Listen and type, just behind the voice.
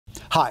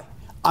Hi,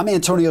 I'm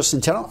Antonio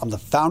Centeno. I'm the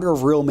founder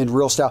of Real Men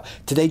Real Style.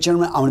 Today,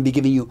 gentlemen, I'm going to be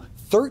giving you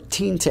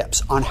 13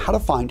 tips on how to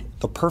find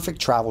the perfect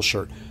travel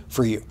shirt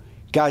for you.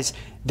 Guys,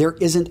 there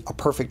isn't a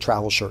perfect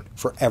travel shirt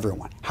for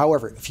everyone.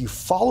 However, if you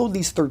follow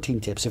these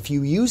 13 tips, if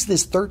you use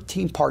this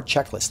 13-part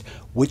checklist,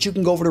 which you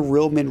can go over to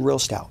Real Men Real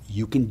Style,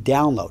 you can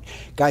download.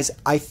 Guys,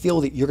 I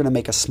feel that you're going to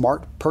make a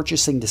smart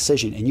purchasing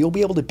decision and you'll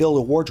be able to build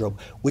a wardrobe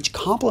which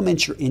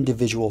complements your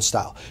individual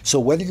style. So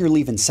whether you're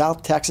leaving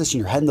South Texas and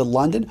you're heading to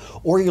London,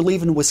 or you're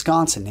leaving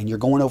Wisconsin and you're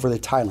going over to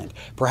Thailand,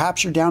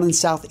 perhaps you're down in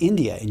South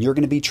India and you're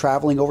going to be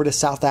traveling over to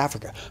South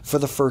Africa for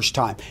the first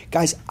time.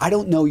 Guys, I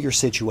don't know your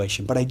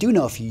situation, but I do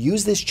know if you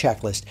use this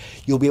checklist,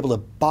 you'll be able to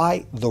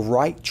buy the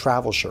right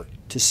travel shirt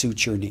to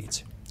suit your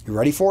needs. You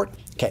ready for it?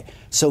 Okay,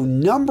 so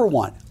number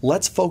one,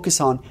 let's focus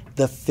on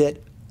the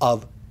fit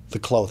of the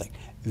clothing.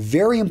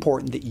 Very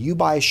important that you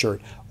buy a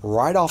shirt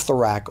right off the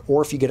rack,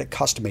 or if you get it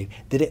custom made,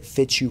 that it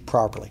fits you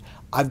properly.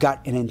 I've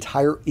got an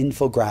entire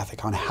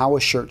infographic on how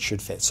a shirt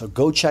should fit, so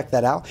go check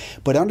that out.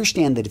 But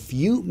understand that if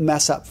you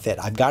mess up fit,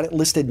 I've got it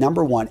listed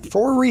number one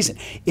for a reason.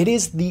 It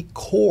is the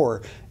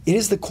core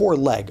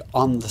leg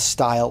on the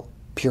style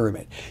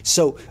pyramid.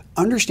 So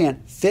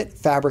understand fit,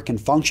 fabric,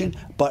 and function,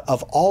 but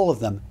of all of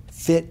them,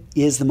 fit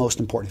is the most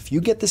important. If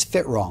you get this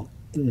fit wrong,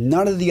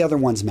 none of the other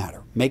ones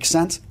matter. Make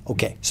sense?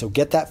 Okay, so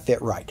get that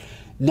fit right.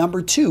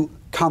 Number two,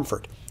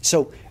 comfort.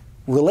 So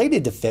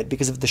related to fit,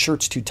 because if the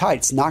shirt's too tight,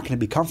 it's not going to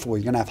be comfortable.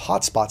 You're going to have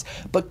hot spots.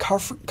 But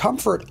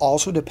comfort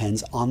also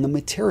depends on the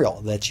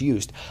material that's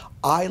used.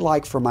 I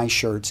like for my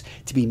shirts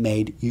to be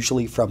made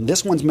usually from,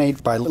 this one's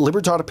made by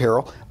Libertad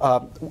Apparel.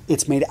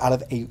 It's made out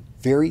of a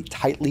very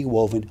tightly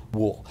woven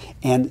wool.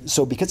 And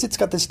so because it's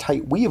got this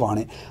tight weave on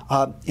it,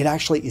 it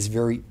actually is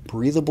very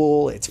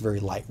breathable, it's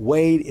very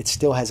lightweight, it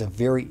still has a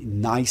very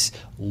nice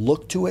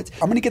look to it.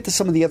 I'm gonna get to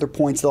some of the other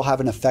points, they'll have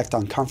an effect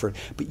on comfort,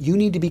 but you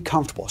need to be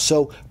comfortable.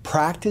 So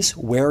practice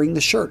wearing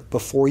the shirt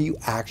before you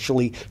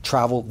actually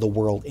travel the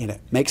world in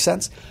it. Make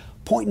sense?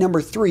 Point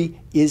number three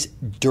is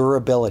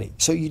durability.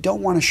 So you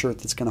don't want a shirt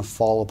that's going to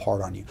fall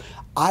apart on you.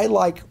 I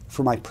like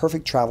for my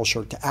perfect travel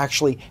shirt to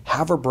actually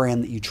have a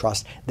brand that you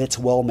trust that's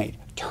well made.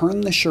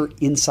 Turn the shirt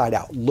inside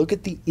out. Look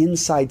at the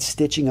inside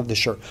stitching of the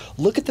shirt.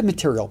 Look at the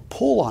material.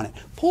 Pull on it.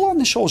 Pull on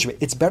the shoulders of it.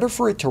 It's better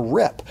for it to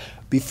rip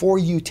before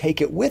you take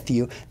it with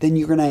you than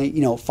you're going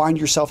to, find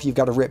yourself you've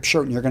got a ripped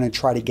shirt and you're going to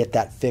try to get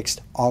that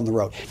fixed on the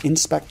road.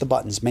 Inspect the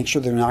buttons. Make sure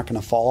they're not going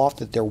to fall off,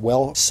 that they're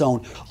well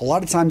sewn. A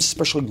lot of times,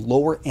 especially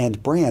lower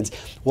end brands,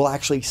 will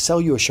actually sell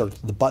you a shirt.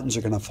 The buttons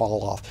are going to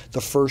fall off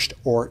the first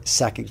or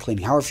second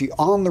cleaning. However, if you're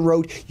on the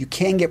road, you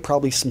can get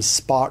probably some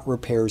spot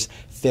repairs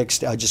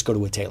fixed. Just go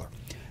to a tailor.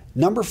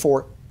 Number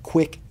four,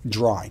 quick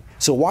drying.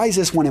 So why is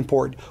this one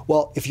important?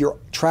 Well, if you're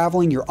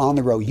traveling, you're on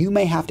the road, you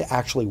may have to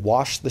actually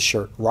wash the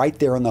shirt right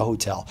there in the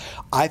hotel.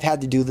 I've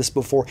had to do this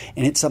before,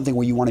 and it's something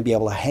where you want to be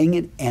able to hang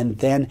it and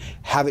then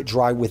have it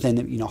dry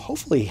within,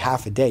 hopefully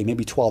half a day,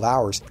 maybe 12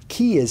 hours.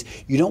 Key is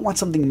you don't want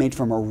something made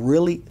from a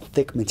really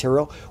thick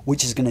material,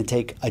 which is going to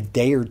take a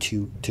day or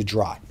two to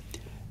dry.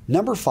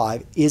 Number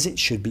five is it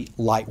should be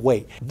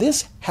lightweight.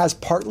 This has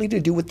partly to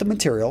do with the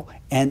material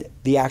and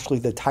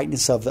the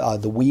tightness of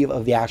the weave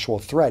of the actual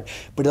thread,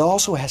 but it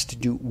also has to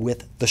do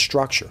with the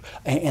structure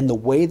and the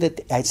way that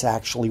it's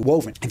actually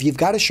woven. If you've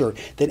got a shirt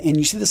and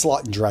you see this a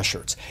lot in dress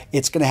shirts,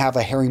 it's going to have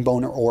a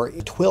herringbone or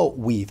a twill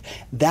weave.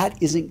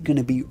 That isn't going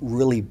to be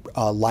really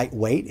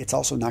lightweight. It's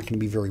also not going to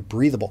be very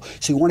breathable.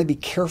 So you want to be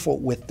careful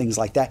with things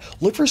like that.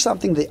 Look for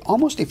something that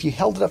almost, if you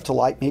held it up to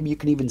light, maybe you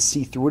can even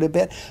see through it a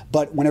bit,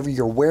 but whenever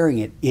you're wearing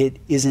it, it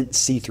isn't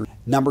see-through.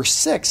 Number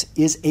six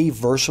is a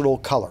versatile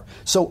color.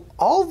 So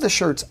all of the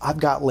shirts I've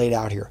got laid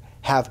out here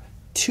have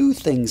two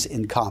things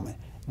in common.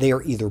 They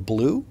are either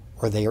blue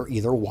or they are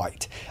either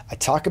white. I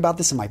talk about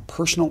this in my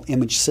personal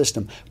image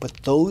system, but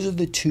those are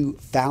the two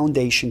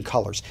foundation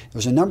colors.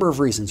 There's a number of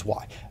reasons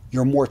why.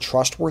 You're more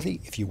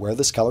trustworthy if you wear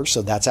this color,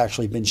 so that's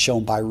actually been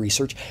shown by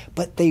research,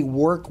 but they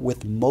work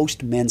with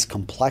most men's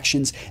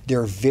complexions.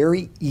 They're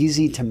very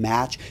easy to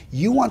match.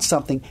 You want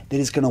something that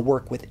is going to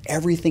work with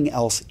everything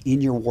else in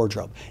your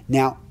wardrobe.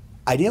 Now,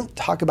 I didn't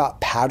talk about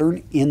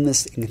pattern in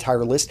this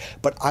entire list,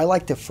 but I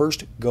like to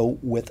first go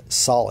with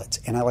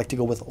solids, and I like to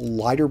go with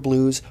lighter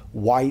blues,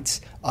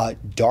 whites,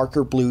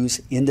 darker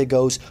blues,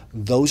 indigos.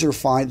 Those are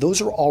fine.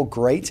 Those are all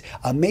great.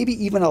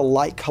 Maybe even a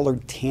light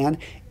colored tan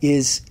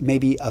is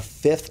maybe a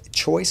fifth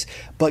choice,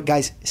 but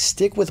guys,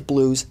 stick with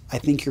blues. I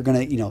think you're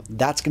gonna,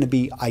 that's gonna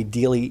be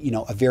ideally,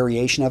 a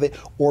variation of it,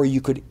 or you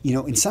could,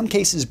 in some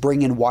cases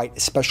bring in white,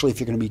 especially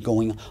if you're gonna be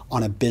going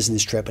on a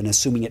business trip and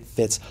assuming it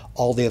fits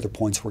all the other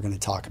points we're gonna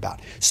talk about.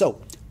 So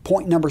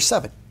point number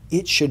 7,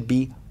 it should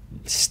be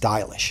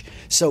stylish.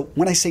 So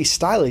when I say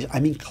stylish, I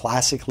mean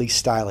classically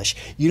stylish.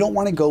 You don't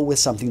want to go with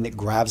something that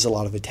grabs a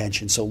lot of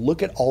attention. So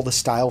look at all the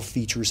style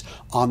features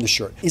on the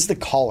shirt. Is the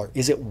collar,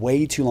 is it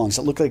way too long? Does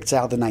it look like it's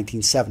out of the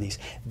 1970s?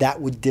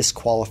 That would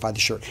disqualify the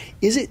shirt.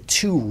 Is it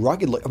too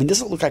rugged?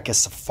 Does it look like a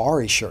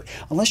safari shirt?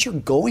 Unless you're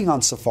going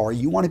on safari,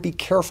 you want to be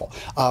careful.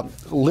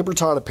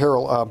 Libertad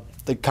Apparel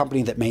the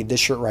company that made this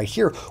shirt right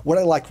here, what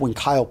I liked when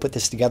Kyle put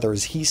this together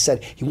is he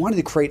said he wanted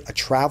to create a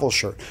travel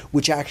shirt,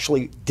 which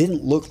actually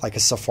didn't look like a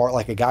safari,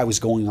 like a guy was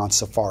going on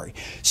safari.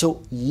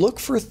 So look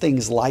for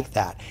things like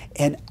that.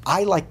 And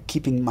I like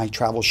keeping my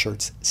travel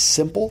shirts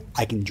simple.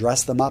 I can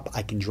dress them up,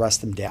 I can dress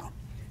them down.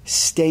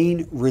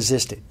 Stain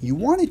resistant. You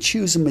want to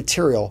choose a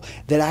material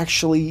that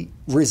actually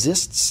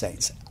resists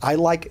stains. I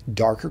like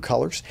darker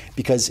colors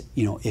because,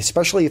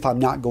 especially if I'm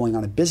not going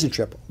on a business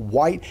trip,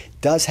 white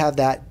does have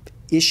that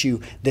issue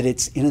that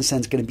it's in a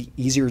sense going to be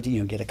easier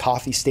to get a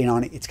coffee stain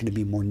on it. It's going to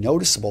be more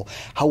noticeable.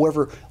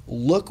 However,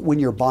 look when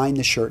you're buying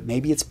the shirt,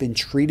 maybe it's been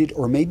treated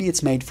or maybe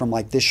it's made from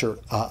like this shirt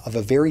of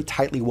a very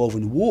tightly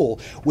woven wool,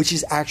 which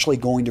is actually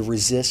going to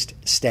resist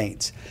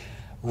stains.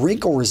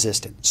 Wrinkle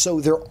resistant. So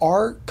there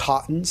are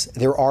cottons,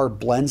 there are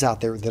blends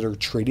out there that are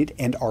treated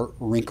and are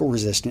wrinkle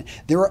resistant.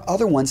 There are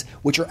other ones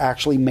which are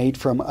actually made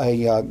from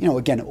a,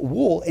 again,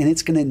 wool, and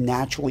it's going to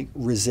naturally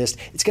resist.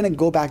 It's going to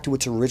go back to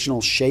its original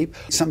shape.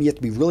 Something you have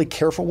to be really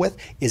careful with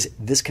is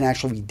this can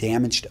actually be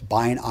damaged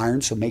by an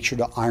iron, so make sure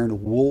to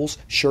iron wool's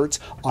shirts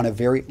on a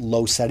very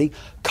low setting.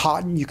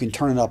 Cotton, you can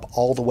turn it up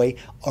all the way,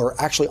 or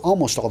actually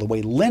almost all the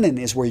way. Linen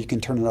is where you can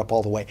turn it up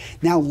all the way.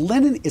 Now,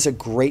 linen is a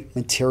great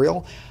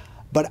material,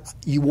 but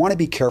you want to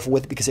be careful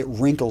with it because it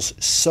wrinkles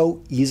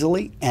so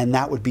easily, and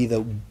that would be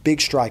the big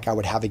strike I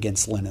would have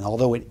against linen,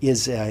 although it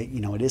is, it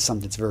is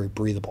something that's very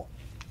breathable.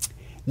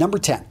 Number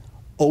 10,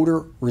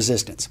 odor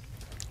resistance.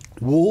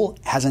 Wool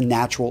has a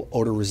natural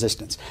odor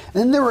resistance. And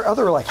then there are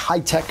other like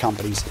high-tech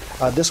companies.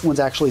 This one's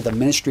actually the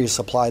Ministry of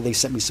Supply. They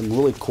sent me some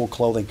really cool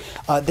clothing.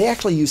 They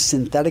actually use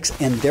synthetics,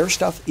 and their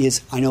stuff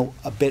is, I know,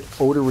 a bit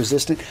odor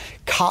resistant.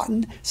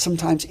 Cotton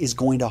sometimes is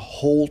going to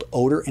hold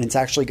odor, and it's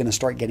actually going to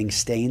start getting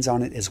stains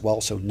on it as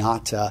well. So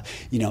not,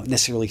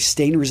 necessarily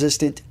stain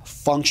resistant,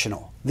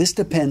 functional. This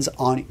depends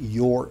on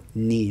your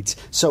needs.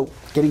 So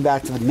getting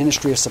back to the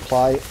Ministry of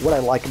Supply, what I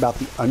like about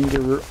the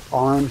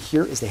underarm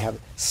here is they have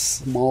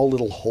small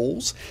little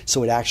holes,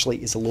 so it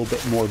actually is a little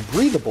bit more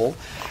breathable.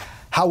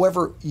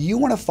 However, you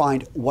want to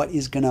find what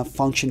is going to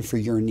function for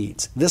your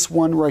needs. This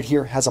one right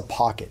here has a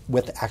pocket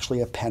with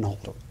actually a pen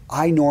holder.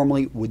 I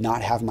normally would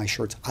not have my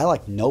shirts. I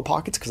like no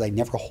pockets because I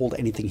never hold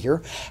anything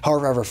here.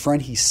 However, I have a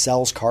friend, he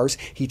sells cars,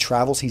 he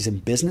travels, he's in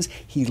business.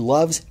 He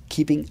loves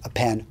keeping a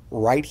pen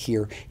right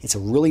here. It's a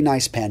really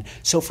nice pen.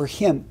 So for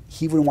him,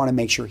 he would want to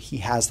make sure he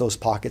has those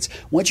pockets.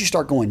 Once you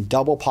start going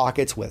double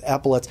pockets with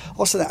epaulets,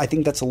 also I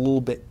think that's a little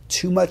bit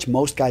too much.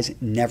 Most guys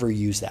never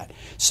use that.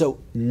 So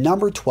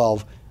number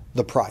 12,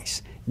 the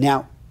price.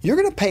 Now, you're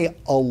going to pay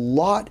a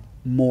lot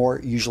more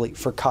usually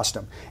for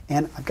custom,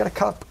 and I've got a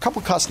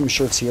couple custom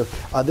shirts here.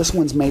 This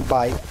one's made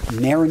by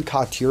Naren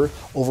Couture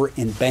over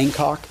in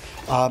Bangkok.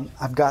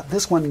 I've got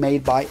this one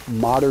made by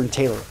Modern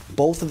Tailor.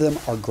 Both of them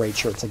are great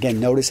shirts. Again,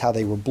 notice how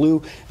they were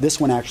blue. This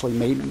one actually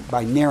made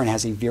by Naren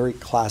has a very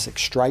classic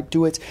stripe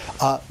to it.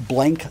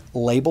 Blank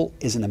Label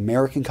is an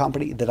American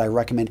company that I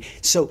recommend.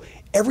 So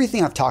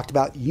everything I've talked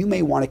about, you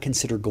may want to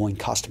consider going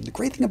custom. The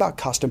great thing about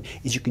custom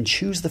is you can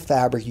choose the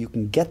fabric, you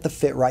can get the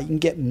fit right, you can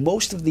get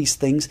most of these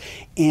things,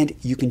 and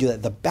you can do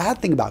that. The bad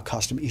thing about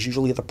custom is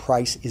usually the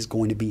price is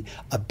going to be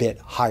a bit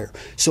higher.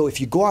 So if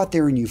you go out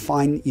there and you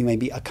find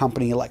maybe a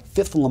company like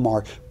Fifth and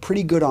Lamar,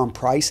 pretty good on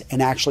price,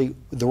 and actually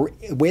the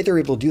way they're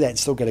able to do that and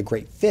still get a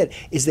great fit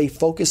is they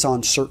focus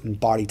on certain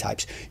body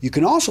types. You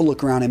can also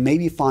look around and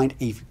maybe find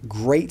a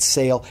great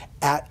sale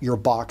at your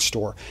box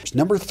store.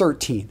 Number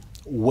 13.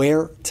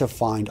 Where to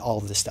find all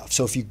of this stuff.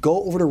 So if you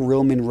go over to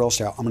Real Men Real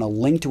Style, I'm going to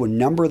link to a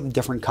number of the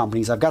different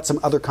companies. I've got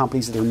some other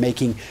companies that are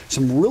making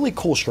some really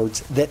cool shirts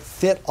that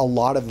fit a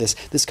lot of this.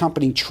 This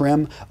company,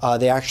 Trim,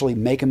 they actually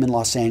make them in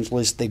Los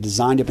Angeles. They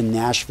designed them in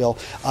Nashville.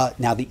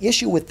 Now the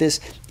issue with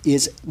this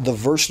is the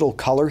versatile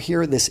color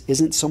here. This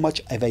isn't so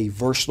much of a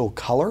versatile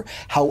color.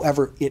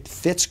 However, it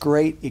fits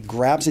great. It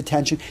grabs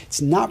attention.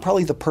 It's not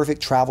probably the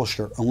perfect travel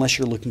shirt unless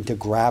you're looking to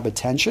grab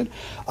attention.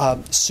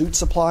 Suit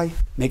Supply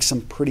makes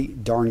some pretty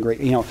darn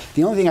great.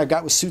 The only thing I've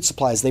got with Suit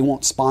Supply is they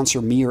won't sponsor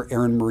me or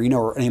Aaron Merino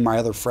or any of my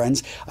other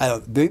friends.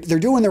 They're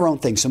doing their own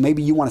thing. So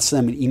maybe you want to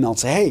send them an email and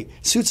say, hey,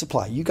 Suit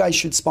Supply, you guys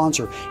should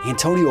sponsor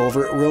Antonio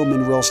over at Real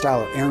Men Real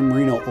Style or Aaron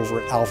Merino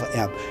over at Alpha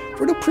M.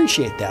 Would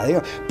appreciate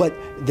that. But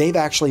they've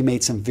actually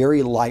made some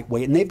very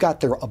lightweight, and they've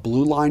got a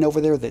blue line over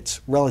there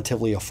that's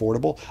relatively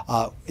affordable.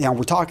 Now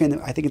we're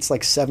talking, I think it's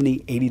like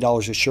 $70,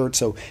 $80 a shirt,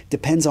 so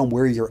depends on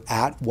where you're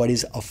at, what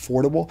is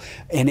affordable.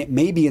 And it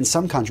may be in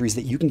some countries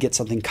that you can get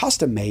something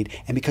custom made,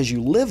 and because you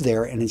live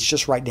there and it's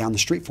just right down the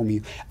street from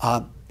you,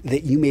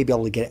 that you may be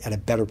able to get it at a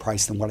better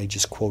price than what I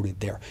just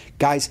quoted there.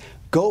 Guys,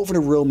 go over to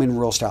Real Men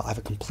Real Style. I have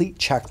a complete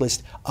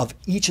checklist of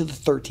each of the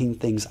 13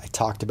 things I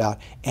talked about,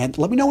 and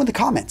let me know in the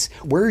comments,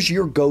 where's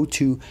your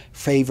go-to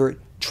favorite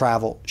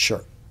travel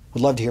shirt?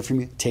 Would love to hear from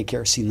you. Take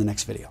care. See you in the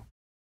next video.